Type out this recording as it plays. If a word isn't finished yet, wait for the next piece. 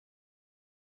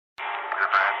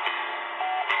man.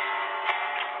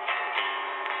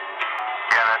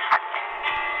 Get it.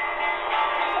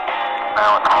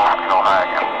 Now it's off. Go high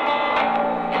again.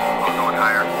 I'm going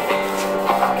higher.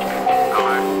 Go high.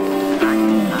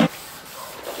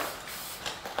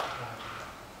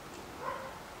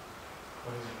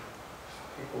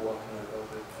 People walking a little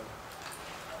bit.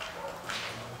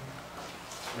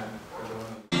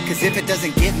 Cause if it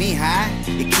doesn't get me high,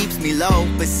 it keeps me low.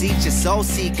 Beseech a soul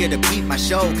seeker to peep my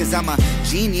show. Cause I'm a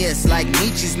genius like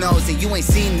Nietzsche's nose. And you ain't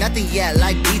seen nothing yet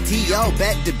like BTO.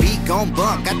 Bet the beat gon'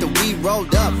 bump, got the weed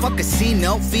rolled up. Fuck a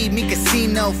C-note, feed me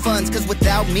casino funds. Cause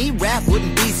without me, rap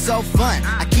wouldn't be so fun.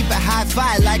 I keep a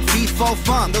hi-fi like FIFO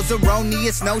fun. Those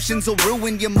erroneous notions will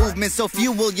ruin your movement. So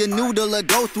fuel your noodle or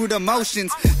go through the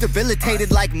motions.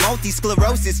 Debilitated like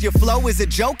multi-sclerosis. Your flow is a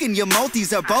joke and your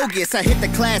multis are bogus. I hit the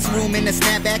classroom in a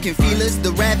snapback and feelers.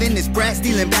 The ravenous brat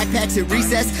stealing backpacks at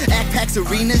recess. Act packs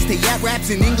arenas to yap raps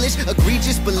in English.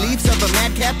 Egregious beliefs of a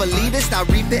madcap elitist. I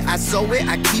reap it, I sow it,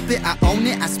 I keep it, I own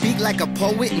it. I speak like a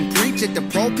poet and preach at the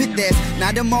pulpit. There's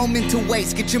not a moment to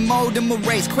waste. Get your modem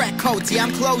erased. Crack codes, yeah,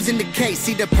 I'm closing the case.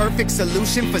 See, the perfect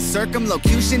solution for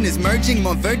circumlocution is merging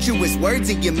more virtuous words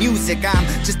in your music. I'm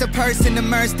just a person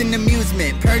immersed in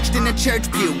amusement, perched in a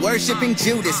church pew, worshipping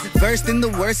Judas, versed in the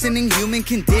worsening human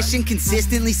condition,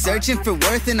 consistently searching for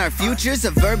worth in our futures.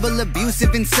 A verbal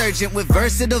abusive insurgent with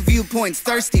versatile viewpoints,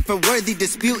 thirsty for worthy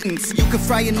disputants. You could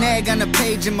fry an egg on a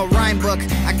page in my rhyme book.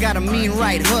 I got a mean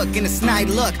right hook and a snide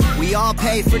look. We all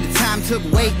pay for the time took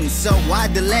waiting, so why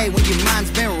delay when your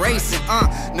mind's been racing?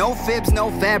 No fibs,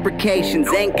 no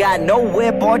fabrications, ain't got no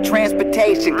whip or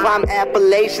transportation. Climb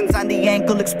Appalachians on the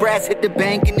Ankle Express, hit the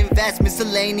bank and invest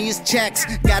miscellaneous checks.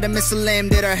 Got a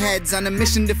misaligned at our heads on a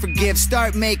mission to forgive,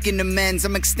 start making amends.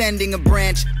 I'm extending a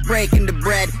branch, breaking the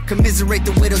bread, commiserate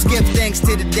the widows, give thanks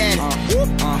to the dead.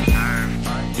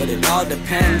 But it all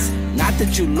depends, not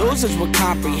that you losers will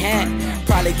comprehend.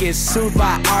 Probably get sued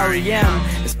by REM.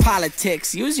 It's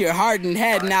politics, use your heart and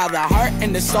head. Now the heart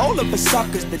and the soul of the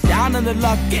suckers, the down on the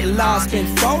luck, get lost, been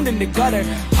thrown in the gutter.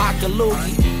 Hawk a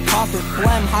loogie, cough and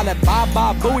phlegm, holla ba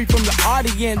booey from the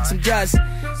audience. I'm just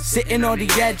sitting on the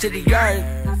edge of the earth,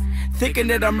 thinking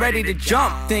that I'm ready to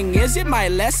jump. Thing is, it might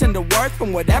lessen the worth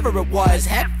from whatever it was.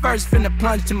 Head first, finna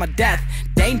plunge to my death.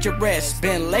 Dangerous,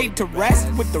 been laid to rest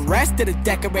with the rest of the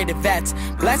decorated vets.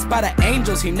 Blessed by the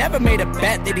angels, he never made a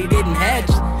bet that he didn't hedge.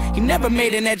 He never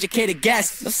made an educated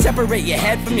guess. Don't separate your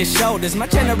head from your shoulders. My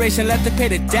generation left to pay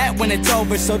the debt when it's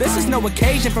over, so this is no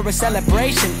occasion for a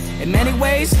celebration. In many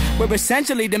ways, we're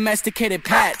essentially domesticated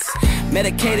pets.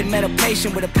 Medicated mental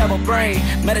patient with a pebble brain,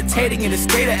 meditating in a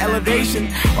state of elevation.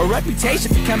 A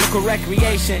reputation for chemical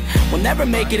recreation will never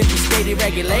make it if you stay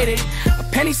deregulated. A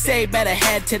penny saved, better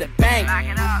head to the bank.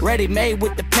 Ready made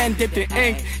with the pen dipped in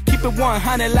ink. Keep it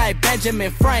 100 like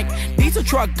Benjamin Frank. Diesel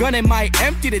truck gunning might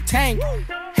empty the tank.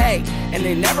 Hey, and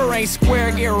they never ain't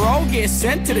square. Get rolled, get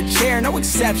sent to the chair, no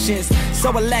exceptions. So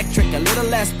electric, a little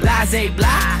less blase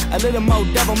blah, a little more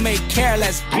devil may care.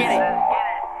 Let's get it.